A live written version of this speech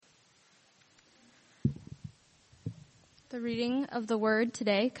The reading of the word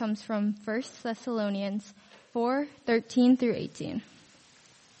today comes from 1 Thessalonians 4:13 through 18.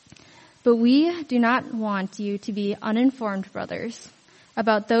 But we do not want you to be uninformed, brothers,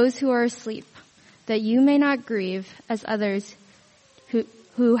 about those who are asleep, that you may not grieve as others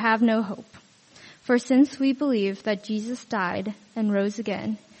who have no hope. For since we believe that Jesus died and rose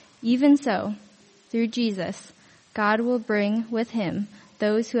again, even so, through Jesus, God will bring with him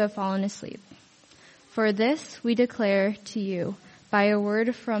those who have fallen asleep. For this we declare to you by a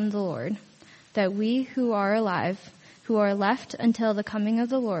word from the Lord, that we who are alive, who are left until the coming of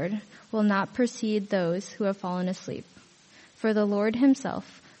the Lord, will not precede those who have fallen asleep. For the Lord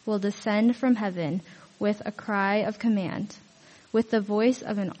himself will descend from heaven with a cry of command, with the voice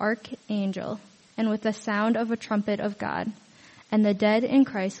of an archangel, and with the sound of a trumpet of God. And the dead in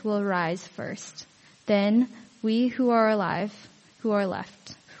Christ will rise first. Then we who are alive, who are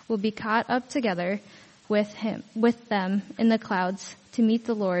left, will be caught up together with them in the clouds to meet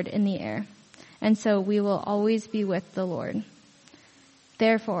the Lord in the air. And so we will always be with the Lord.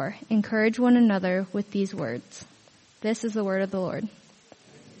 Therefore, encourage one another with these words. This is the word of the Lord.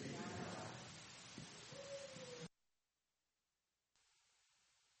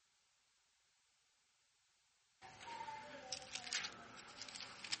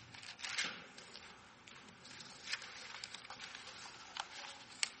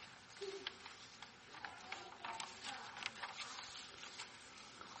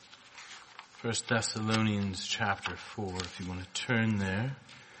 First Thessalonians chapter 4, if you want to turn there.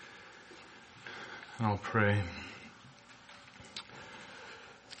 I'll pray.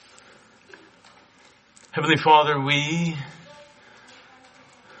 Heavenly Father, we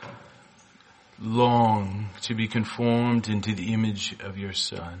long to be conformed into the image of your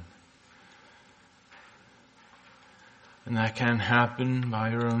Son. And that can't happen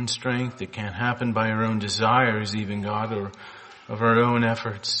by our own strength. It can't happen by our own desires, even, God, or of our own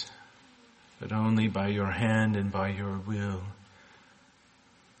efforts, but only by your hand and by your will.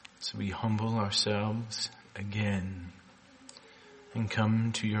 So we humble ourselves again and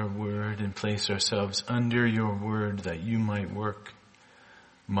come to your word and place ourselves under your word, that you might work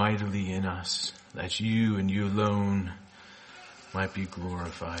mightily in us, that you and you alone might be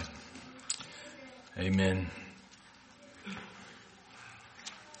glorified. Amen.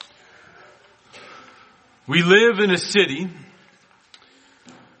 We live in a city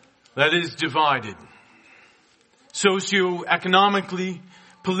that is divided. Socioeconomically,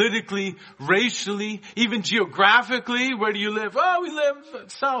 politically, racially, even geographically. Where do you live? Oh, we live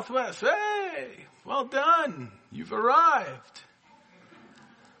southwest. Hey, well done. You've arrived.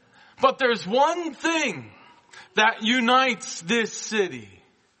 But there's one thing that unites this city.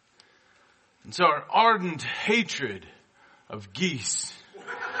 It's our ardent hatred of geese.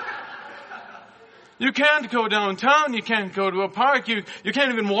 You can't go downtown. You can't go to a park. You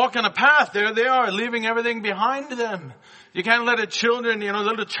can't even walk on a path. There they are, leaving everything behind them. You can't let a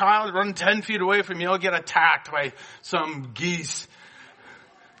little child run 10 feet away from you. You'll get attacked by some geese.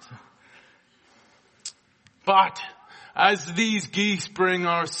 But as these geese bring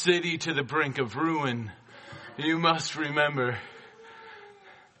our city to the brink of ruin, you must remember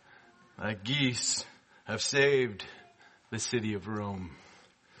that geese have saved the city of Rome.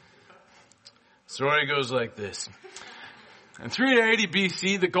 Story goes like this. In 380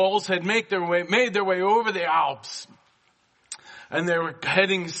 BC, the Gauls had made their way over the Alps. And they were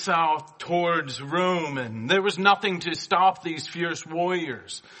heading south towards Rome, and there was nothing to stop these fierce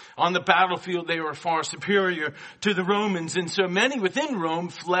warriors. On the battlefield, they were far superior to the Romans, and so many within Rome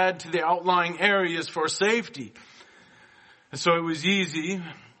fled to the outlying areas for safety. And so it was easy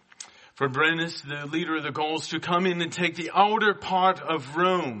for Brennus, the leader of the Gauls, to come in and take the outer part of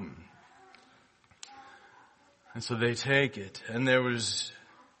Rome. And so they take it, and there was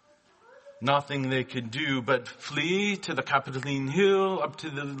nothing they could do but flee to the Capitoline Hill, up to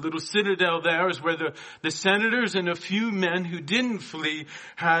the little citadel there is where the senators and a few men who didn't flee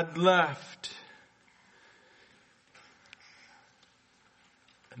had left.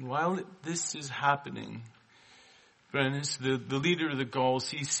 And while this is happening, Brennus, the leader of the Gauls,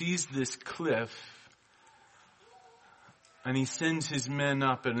 he sees this cliff. And he sends his men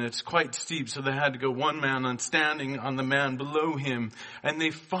up, and it's quite steep, so they had to go one man on standing on the man below him. And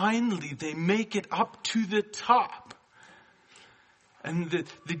they make it up to the top. And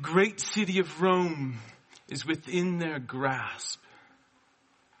the great city of Rome is within their grasp.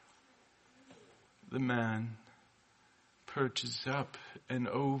 The man perches up and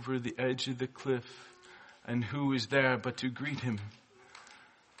over the edge of the cliff, and who is there but to greet him?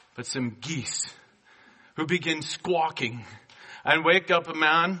 But some geese who begin squawking and wake up a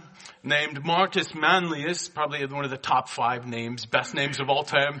man named Marcus Manlius, probably one of the top 5 names, best names of all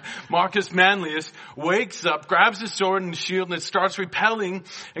time. Marcus Manlius wakes up, grabs his sword and shield, and starts repelling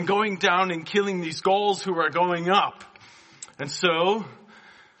and going down and killing these Gauls who are going up. And so,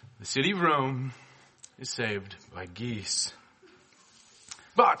 the city of Rome is saved by geese.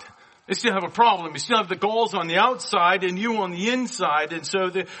 But they still have a problem. You still have the Gauls on the outside and you on the inside. And so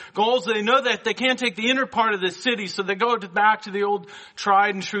the Gauls, they know that they can't take the inner part of the city. So they go back to the old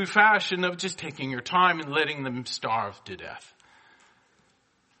tried and true fashion of just taking your time and letting them starve to death.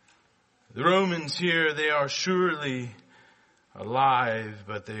 The Romans here, they are surely alive,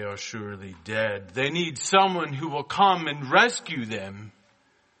 but they are surely dead. They need someone who will come and rescue them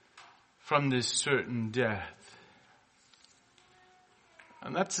from this certain death.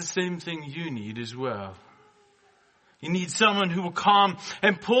 And that's the same thing you need as well. You need someone who will come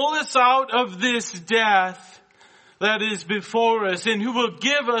and pull us out of this death that is before us and who will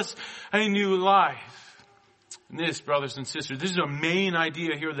give us a new life. And this, brothers and sisters, this is a main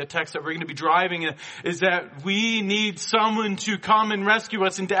idea here of the text that we're going to be driving in, is that we need someone to come and rescue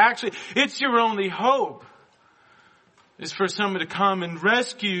us. And to actually, it's your only hope, is for someone to come and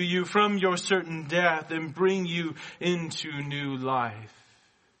rescue you from your certain death and bring you into new life.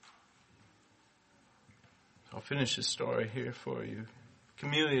 I'll finish the story here for you.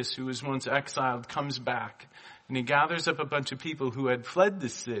 Camillus, who was once exiled, comes back. And he gathers up a bunch of people who had fled the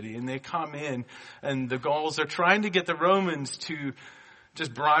city. And they come in. And the Gauls are trying to get the Romans to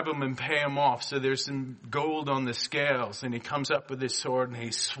just bribe them and pay them off. So there's some gold on the scales. And he comes up with his sword and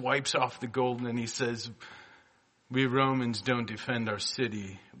he swipes off the gold. And he says, "We Romans don't defend our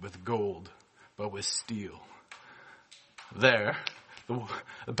city with gold, but with steel." There,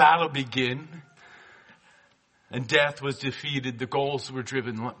 the battle began. And death was defeated, the Gauls were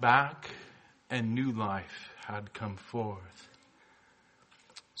driven back, and new life had come forth.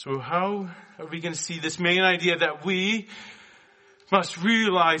 So how are we going to see this main idea that we must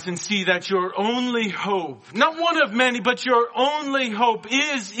realize and see that your only hope, not one of many, but your only hope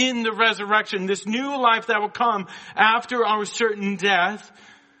is in the resurrection, this new life that will come after our certain death?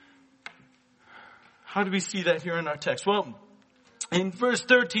 How do we see that here in our text? Well, in verse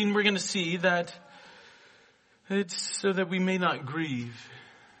 13, we're going to see that it's so that we may not grieve.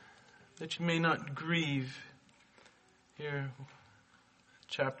 That you may not grieve. Here,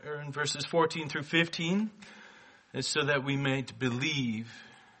 chapter in verses 14 through 15. It's so that we may believe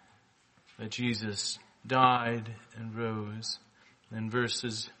that Jesus died and rose. And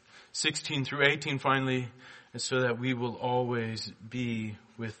verses 16 through 18 finally, is so that we will always be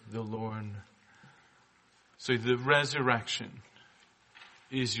with the Lord. So the resurrection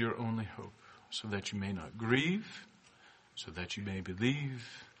is your only hope. So that you may not grieve, so that you may believe,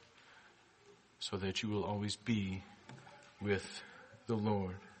 so that you will always be with the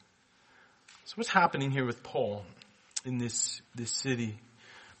Lord. So what's happening here with Paul in this city?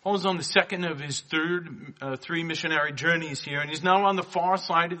 Paul is on the second of his three missionary journeys here, and he's now on the far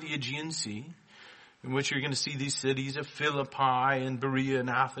side of the Aegean Sea, in which you're going to see these cities of Philippi and Berea and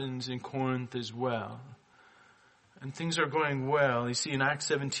Athens and Corinth as well. And things are going well. You see in Acts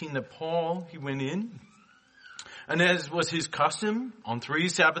 17 that Paul, he went in. And as was his custom, on 3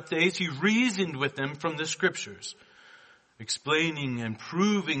 Sabbath days, he reasoned with them from the scriptures, explaining and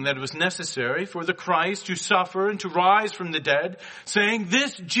proving that it was necessary for the Christ to suffer and to rise from the dead, saying,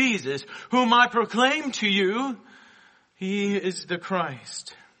 "This Jesus, whom I proclaim to you, he is the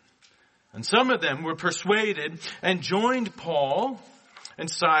Christ." And some of them were persuaded and joined Paul and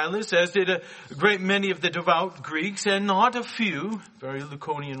Silas, as did a great many of the devout Greeks, and not a few, very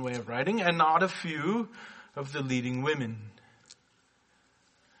Laconian way of writing, and not a few of the leading women.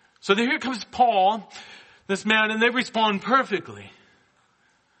 So here comes Paul, this man, and they respond perfectly.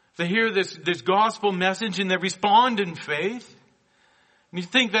 They hear this gospel message and they respond in faith. And you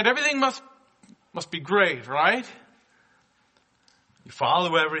think that everything must be great, right? You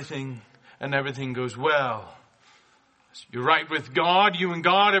follow everything and everything goes well. You're right with God, you and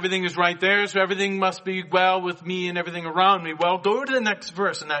God, everything is right there, so everything must be well with me and everything around me. Well, go to the next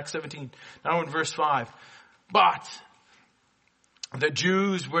verse in Acts 17, now in verse 5. But the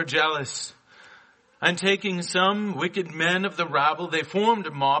Jews were jealous, and taking some wicked men of the rabble, they formed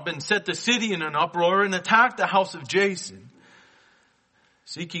a mob and set the city in an uproar and attacked the house of Jason,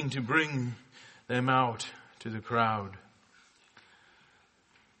 seeking to bring them out to the crowd.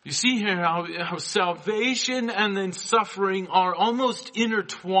 You see here how salvation and then suffering are almost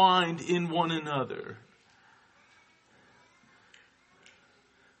intertwined in one another.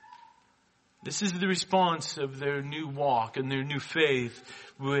 This is the response of their new walk and their new faith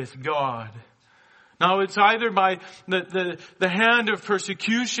with God. Now it's either by the hand of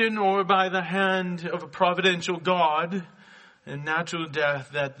persecution or by the hand of a providential God and natural death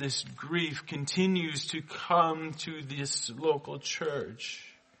that this grief continues to come to this local church.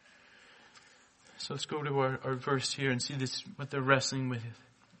 So let's go to our verse here and see this, what they're wrestling with.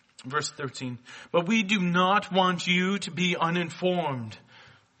 Verse 13. But we do not want you to be uninformed,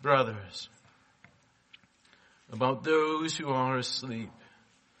 brothers, about those who are asleep,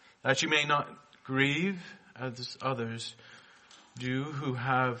 that you may not grieve as others do who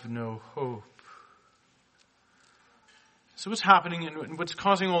have no hope. So what's happening and what's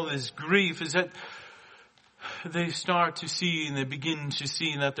causing all this grief is that they start to see and they begin to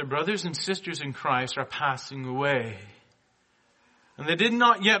see that their brothers and sisters in Christ are passing away. And they did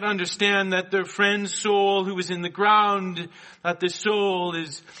not yet understand that their friend's soul who was in the ground, that the soul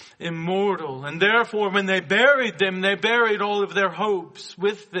is immortal. And therefore when they buried them, they buried all of their hopes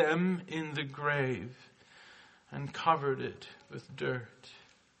with them in the grave and covered it with dirt.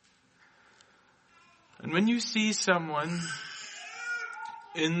 And when you see someone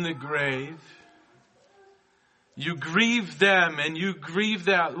in the grave, you grieve them and you grieve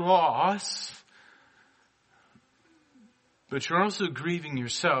that loss, but you're also grieving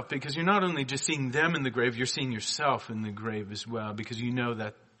yourself, because you're not only just seeing them in the grave, you're seeing yourself in the grave as well, because you know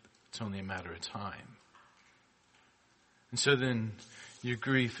that it's only a matter of time. And so then your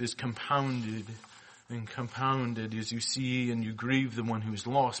grief is compounded and compounded as you see and you grieve the one who's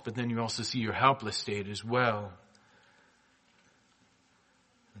lost, but then you also see your helpless state as well.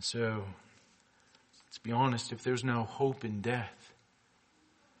 And so, let's be honest, if there's no hope in death,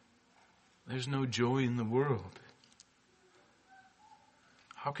 there's no joy in the world.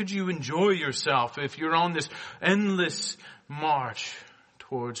 How could you enjoy yourself if you're on this endless march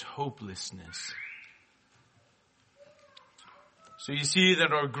towards hopelessness? So you see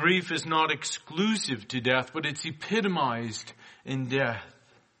that our grief is not exclusive to death, but it's epitomized in death.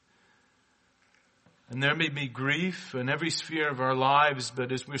 And there may be grief in every sphere of our lives,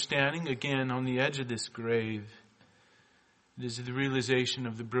 but as we're standing again on the edge of this grave, it is the realization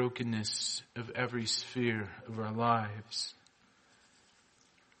of the brokenness of every sphere of our lives.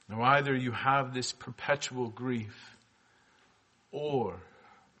 Now either you have this perpetual grief, or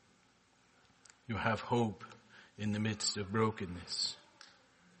you have hope in the midst of brokenness.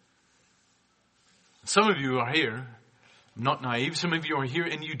 Some of you are here, not naive, some of you are here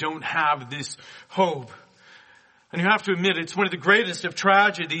and you don't have this hope. And you have to admit, it's one of the greatest of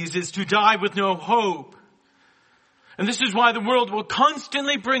tragedies is to die with no hope. And this is why the world will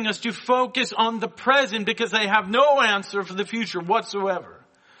constantly bring us to focus on the present, because they have no answer for the future whatsoever.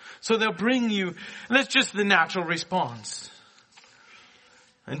 So they'll bring you, and that's just the natural response.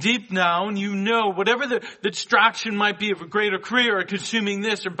 And deep down, you know, whatever the distraction might be of a greater career or consuming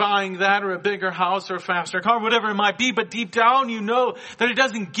this or buying that or a bigger house or a faster car, whatever it might be, but deep down you know that it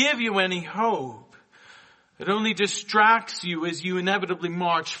doesn't give you any hope. It only distracts you as you inevitably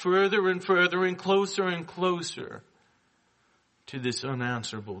march further and further and closer to this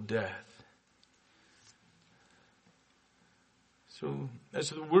unanswerable death. So as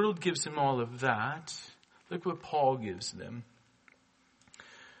the world gives them all of that, look what Paul gives them.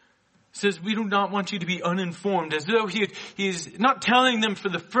 He says, we do not want you to be uninformed, as though he is not telling them for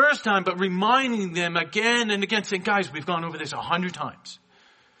the first time, but reminding them again and again, saying, guys, we've gone over this 100 times.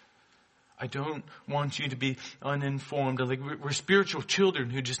 I don't want you to be uninformed. Like we're spiritual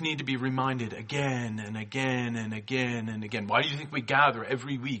children who just need to be reminded again and again and again and again. Why do you think we gather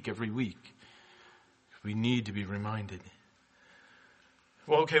every week? We need to be reminded.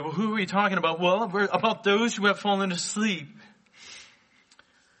 Well, okay, who are we talking about? Well, we're about those who have fallen asleep.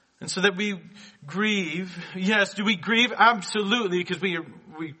 And so that we grieve. Yes, do we grieve? Absolutely, because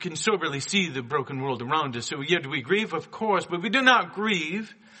we can soberly see the broken world around us. So yeah, do we grieve? Of course, but we do not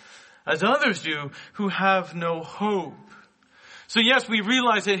grieve as others do who have no hope. So yes, we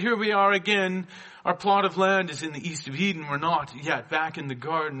realize that here we are again. Our plot of land is in the east of Eden. We're not yet back in the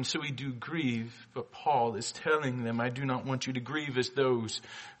garden, so we do grieve. But Paul is telling them, I do not want you to grieve as those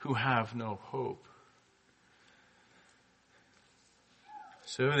who have no hope.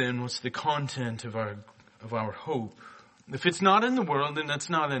 So then, what's the content of our hope? If it's not in the world, then it's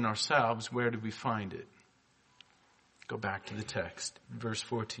not in ourselves. Where do we find it? Go back to the text, verse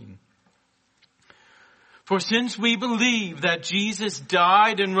 14. For since we believe that Jesus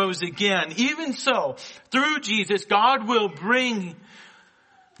died and rose again, even so, through Jesus, God will bring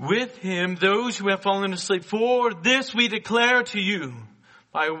with him those who have fallen asleep. For this we declare to you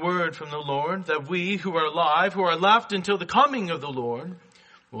by a word from the Lord, that we who are alive, who are left until the coming of the Lord,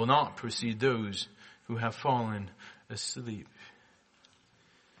 will not precede those who have fallen asleep.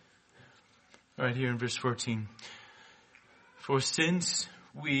 Right here in verse 14. For since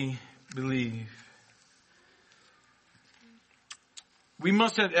we believe. We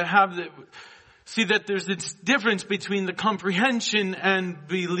must see that there's this difference between the comprehension and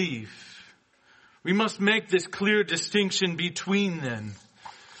belief. We must make this clear distinction between them.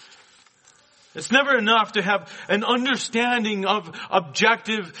 It's never enough to have an understanding of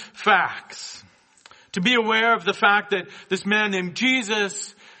objective facts. To be aware of the fact that this man named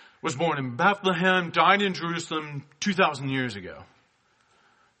Jesus was born in Bethlehem, died in Jerusalem 2,000 years ago.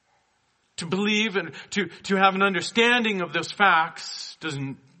 To believe and to have an understanding of those facts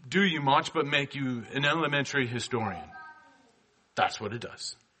doesn't do you much but make you an elementary historian. That's what it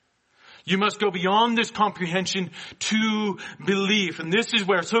does. You must go beyond this comprehension to belief. And this is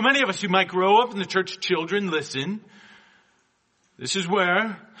where so many of us who might grow up in the church, children, listen. This is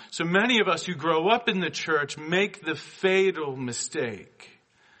where so many of us who grow up in the church make the fatal mistake.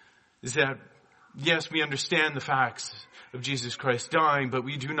 Is that, yes, we understand the facts of Jesus Christ dying, but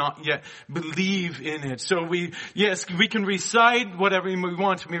we do not yet believe in it. So we can recite whatever we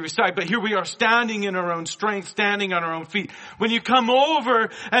want to recite, but here we are standing in our own strength, standing on our own feet. When you come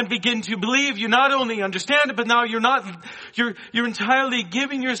over and begin to believe, you not only understand it, but now you're entirely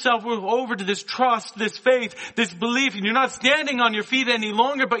giving yourself over to this trust, this faith, this belief, and you're not standing on your feet any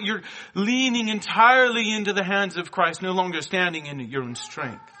longer, but you're leaning entirely into the hands of Christ, no longer standing in your own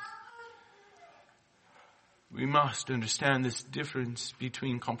strength. We must understand this difference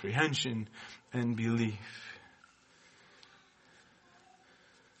between comprehension and belief.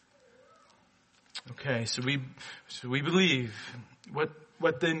 Okay, so we believe.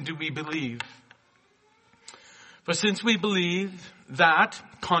 What then do we believe? For since we believe that,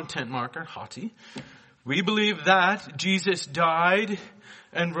 content marker, hati, we believe that Jesus died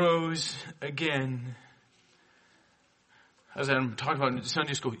and rose again. As I'm talking about in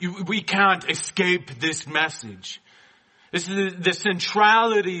Sunday school, we can't escape this message. This is the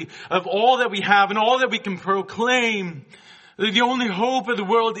centrality of all that we have and all that we can proclaim. The only hope of the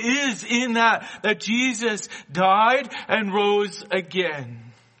world is in that Jesus died and rose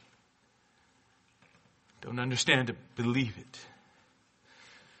again. Don't understand it, believe it.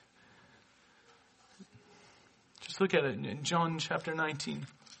 Just look at it in John chapter 19.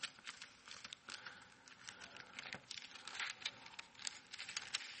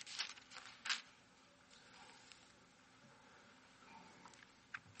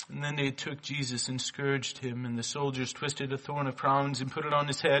 And then they took Jesus and scourged him, and the soldiers twisted a thorn of crowns and put it on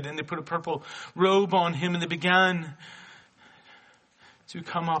his head, and they put a purple robe on him, and they began to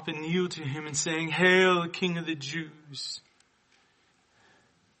come up and kneel to him and saying, "Hail, King of the Jews."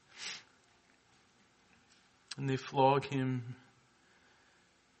 And they flog him.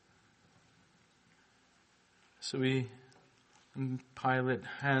 So Pilate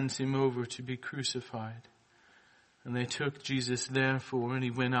hands him over to be crucified. And they took Jesus therefore, and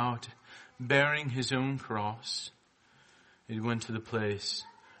he went out bearing his own cross. He went to the place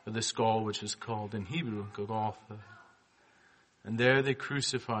of the skull, which is called in Hebrew Golgotha. And there they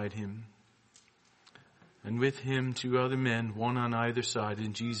crucified him. And with him 2 other men, one on either side,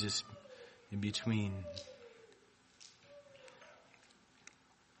 and Jesus in between.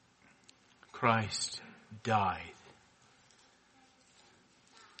 Christ died.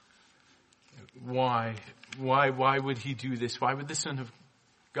 Why? Why would he do this? Why would the Son of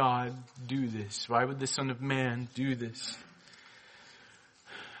God do this? Why would the Son of Man do this?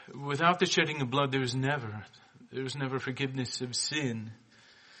 Without the shedding of blood, there was never forgiveness of sin.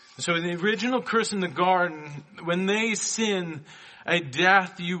 So in the original curse in the garden, when they sin, a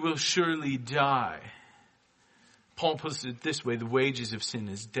death you will surely die. Paul puts it this way, the wages of sin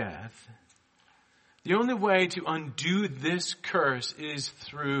is death. The only way to undo this curse is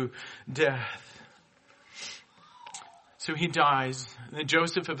through death. So he dies. And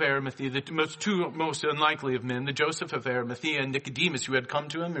Joseph of Arimathea, the two most unlikely of men, the Joseph of Arimathea and Nicodemus who had come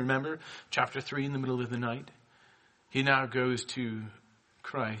to him, remember, chapter 3 in the middle of the night. He now goes to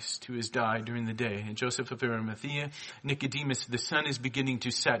Christ who has died during the day. And Joseph of Arimathea, Nicodemus, the sun is beginning to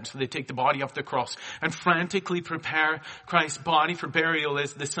set. So they take the body off the cross and frantically prepare Christ's body for burial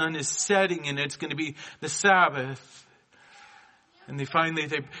as the sun is setting and it's going to be the Sabbath. And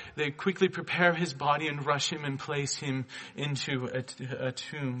they quickly prepare his body and rush him and place him into a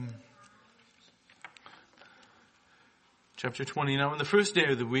tomb. Chapter 20. Now on the first day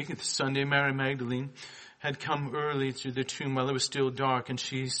of the week, it's Sunday, Mary Magdalene had come early to the tomb while it was still dark, and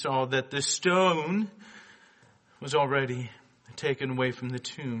she saw that the stone was already taken away from the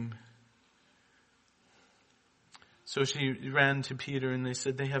tomb. So she ran to Peter and they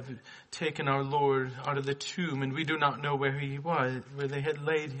said, "They have taken our Lord out of the tomb and we do not know where he was, where they had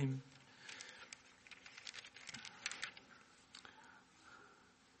laid him."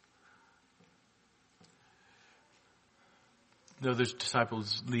 the other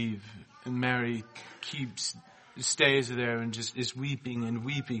disciples leave, and Mary stays there and just is weeping and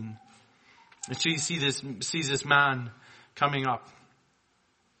weeping. And she sees this man coming up.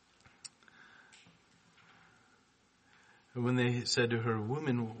 And when they said to her,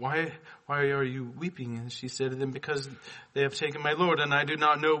 "Woman, why are you weeping?" And she said to them, "Because they have taken my Lord, and I do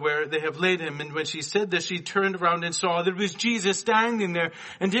not know where they have laid him." And when she said this, she turned around and saw that it was Jesus standing there,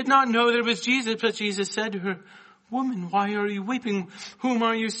 and did not know that it was Jesus. But Jesus said to her, "Woman, why are you weeping? Whom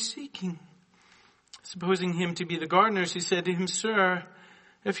are you seeking?" Supposing him to be the gardener, she said to him, "Sir,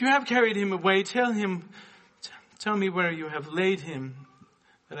 if you have carried him away, tell me where you have laid him,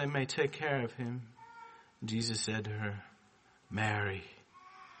 that I may take care of him." Jesus said to her, "Mary."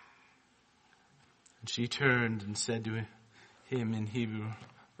 And she turned and said to him in Hebrew,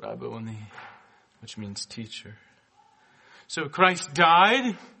 "Rabboni," which means teacher. So Christ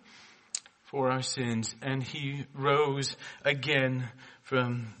died for our sins, and he rose again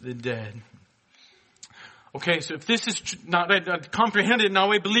from the dead. Okay, so if this is not, I comprehend it,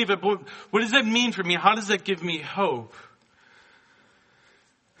 now I believe it, but what does that mean for me? How does that give me hope?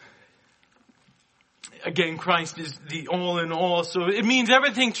 Again, Christ is the all in all, so it means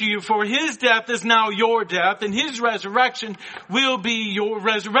everything to you, for his death is now your death, and his resurrection will be your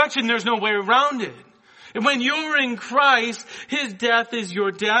resurrection. There's no way around it. And when you're in Christ, his death is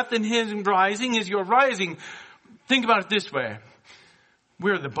your death, and his rising is your rising. Think about it this way.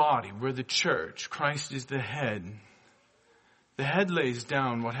 We're the body. We're the church. Christ is the head. The head lays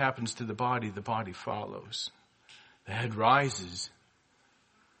down. What happens to the body follows. The head rises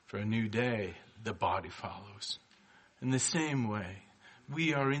for a new day. The body follows. In the same way,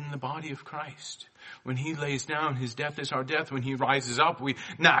 we are in the body of Christ. When he lays down, his death is our death. When he rises up, we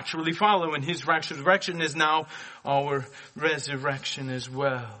naturally follow. And his resurrection is now our resurrection as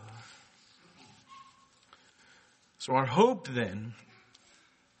well. So our hope then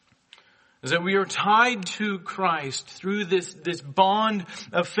is that we are tied to Christ through this bond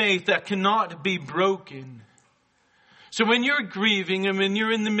of faith that cannot be broken. So when you're grieving and when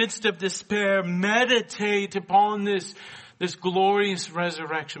you're in the midst of despair, meditate upon this glorious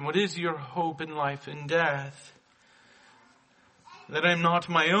resurrection. What is your hope in life and death? That I'm not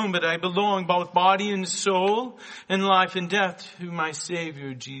my own, but I belong both body and soul, in life and death, to my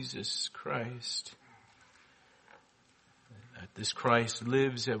Savior, Jesus Christ. That this Christ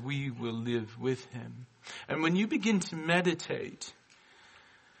lives, that we will live with him. And when you begin to meditate,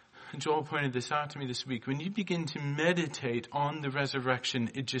 and Joel pointed this out to me this week, when you begin to meditate on the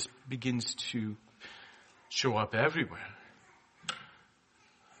resurrection, it just begins to show up everywhere.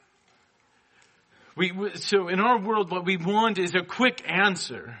 So in our world, what we want is a quick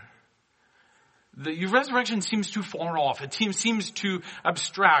answer. Your resurrection seems too far off. It seems too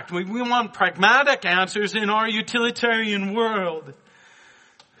abstract. We want pragmatic answers in our utilitarian world.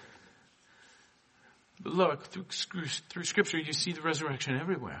 But look, through Scripture, you see the resurrection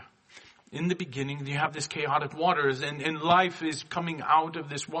everywhere. In the beginning, you have this chaotic waters, and life is coming out of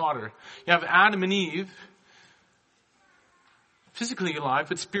this water. You have Adam and Eve, physically alive,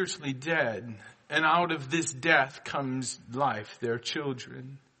 but spiritually dead. And out of this death comes life, their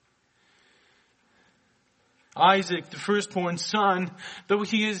children. Isaac, the firstborn son, though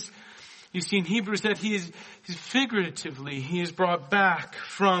he is, you see in Hebrews that he's figuratively, he is brought back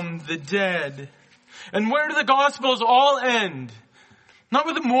from the dead. And where do the Gospels all end? Not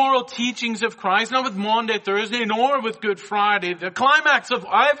with the moral teachings of Christ, not with Maundy, Thursday, nor with Good Friday. The climax of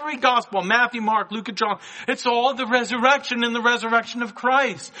every Gospel, Matthew, Mark, Luke, and John, it's all the resurrection and the resurrection of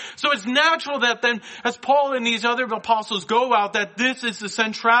Christ. So it's natural that then, as Paul and these other apostles go out, that this is the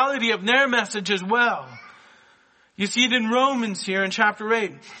centrality of their message as well. You see it in Romans here in chapter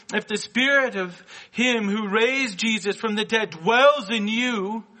 8. If the Spirit of him who raised Jesus from the dead dwells in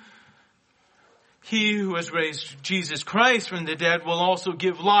you, he who has raised Jesus Christ from the dead will also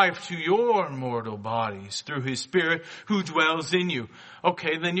give life to your mortal bodies through his Spirit who dwells in you.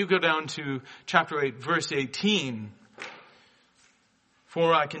 Okay, then you go down to chapter 8, verse 18.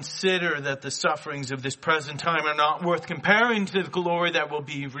 For I consider that the sufferings of this present time are not worth comparing to the glory that will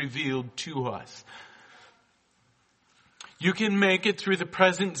be revealed to us. You can make it through the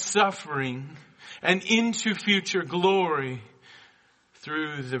present suffering and into future glory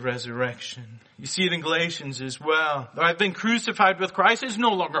through the resurrection. You see it in Galatians as well. Though I've been crucified with Christ, it's no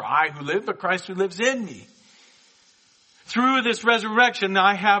longer I who live, but Christ who lives in me. Through this resurrection,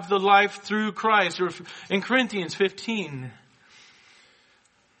 I have the life through Christ. Or in Corinthians 15,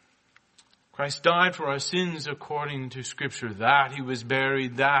 Christ died for our sins according to Scripture, that he was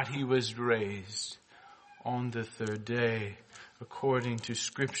buried, that he was raised on the third day according to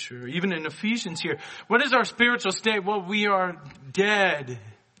Scripture. Even in Ephesians here, what is our spiritual state? Well, we are dead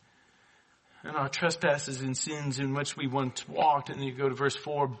in our trespasses and sins in which we once walked. And then you go to verse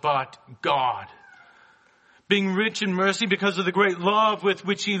 4, but God, being rich in mercy because of the great love with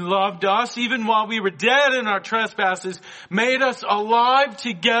which He loved us, even while we were dead in our trespasses, made us alive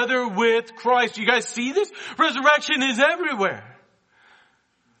together with Christ. You guys see this? Resurrection is everywhere.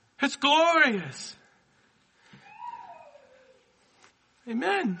 It's glorious.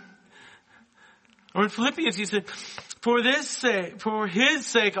 Amen. Or in Philippians he said, for His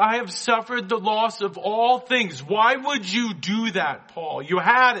sake, I have suffered the loss of all things. Why would you do that, Paul? You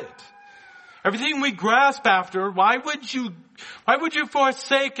had it. Everything we grasp after, why would you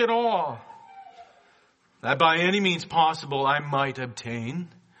forsake it all? That by any means possible I might obtain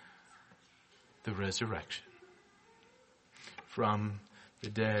the resurrection from the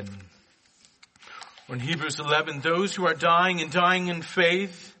dead. Or in Hebrews 11, those who are dying and dying in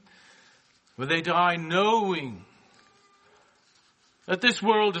faith, will they die knowing that this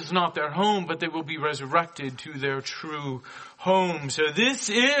world is not their home, but they will be resurrected to their true home. So this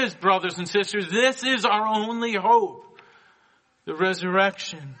is, brothers and sisters, this is our only hope. The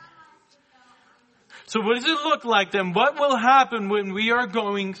resurrection. So what does it look like then? What will happen when we are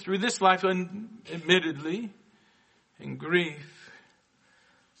going through this life, admittedly, in grief?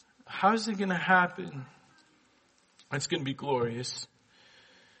 How is it going to happen? It's going to be glorious.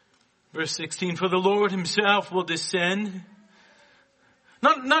 Verse 16, for the Lord Himself will descend.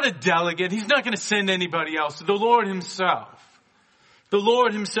 Not a delegate. He's not going to send anybody else. The Lord Himself. The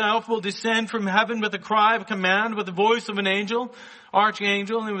Lord Himself will descend from heaven with a cry of command, with the voice of an angel,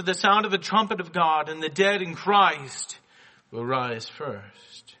 archangel, and with the sound of the trumpet of God, and the dead in Christ will rise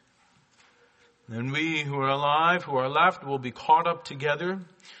first. Then we who are alive, who are left, will be caught up together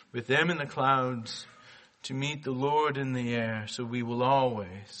with them in the clouds to meet the Lord in the air. So we will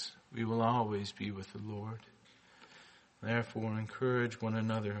always be with the Lord. Therefore, encourage one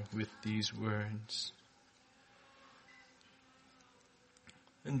another with these words.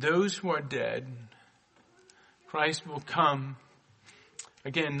 And those who are dead, Christ will come.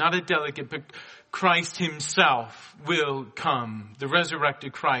 Again, not a delegate, but Christ Himself will come. The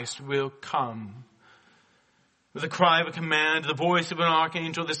resurrected Christ will come. With a cry of a command, the voice of an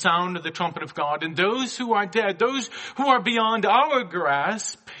archangel, the sound of the trumpet of God. And those who are dead, those who are beyond our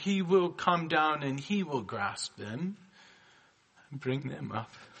grasp, He will come down and He will grasp them. Bring them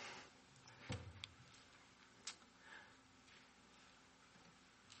up.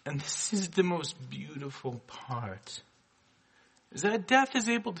 And this is the most beautiful part, is that death is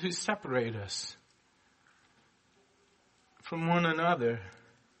able to separate us from one another.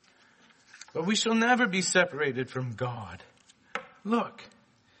 But we shall never be separated from God. Look,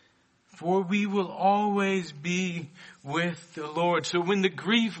 for we will always be with the Lord. So when the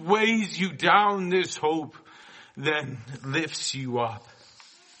grief weighs you down, this hope then lifts you up.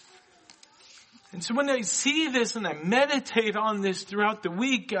 And so when I see this and I meditate on this throughout the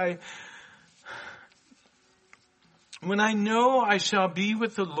week, when I know I shall be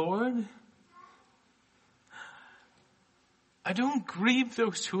with the Lord, I don't grieve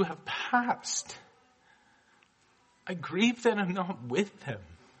those who have passed. I grieve that I'm not with them.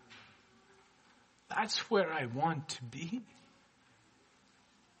 That's where I want to be.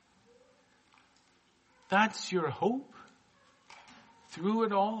 That's your hope through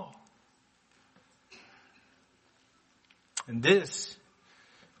it all. And this,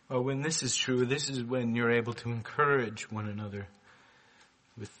 well, when this is true, this is when you're able to encourage one another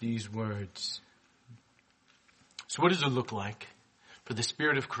with these words. So what does it look like for the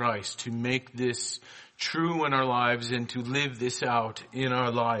Spirit of Christ to make this true in our lives and to live this out in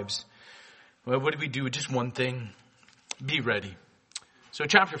our lives? Well, what do we do? Just one thing. Be ready. So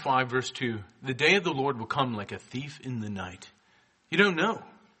chapter 5, verse 2, the day of the Lord will come like a thief in the night. You don't know.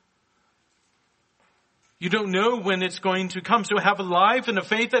 You don't know when it's going to come. So have a life and a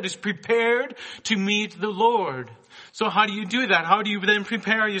faith that is prepared to meet the Lord. So how do you do that? How do you then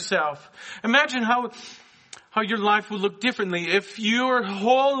prepare yourself? Imagine how your life will look differently if your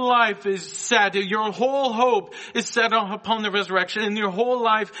whole life is set, your whole hope is set upon the resurrection, and your whole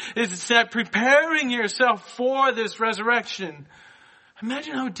life is set preparing yourself for this resurrection.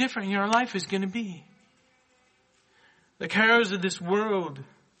 Imagine how different your life is going to be. The cares of this world,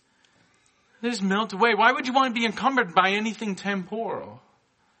 they just melt away. Why would you want to be encumbered by anything temporal?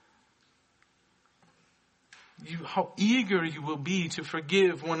 How eager you will be to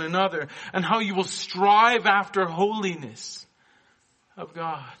forgive one another, and how you will strive after holiness of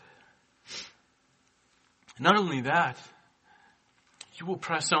God. Not only that, you will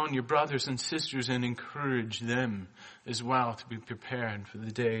press on your brothers and sisters and encourage them as well to be prepared for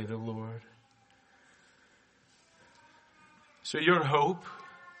the day of the Lord. So your hope,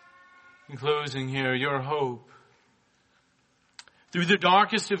 in closing here, your hope, through the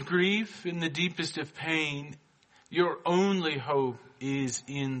darkest of grief, in the deepest of pain, your only hope is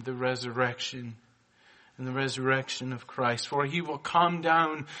in the resurrection. In the resurrection of Christ. For he will come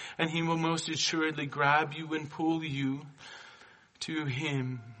down and he will most assuredly grab you and pull you to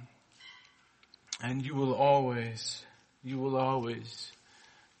him. And you will always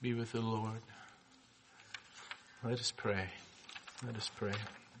be with the Lord. Let us pray. Let us pray.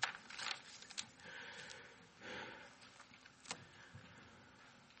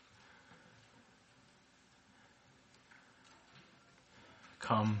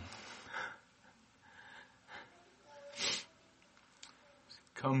 Come.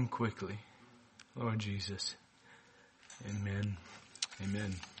 Come quickly, Lord Jesus. Amen.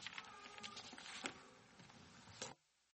 Amen.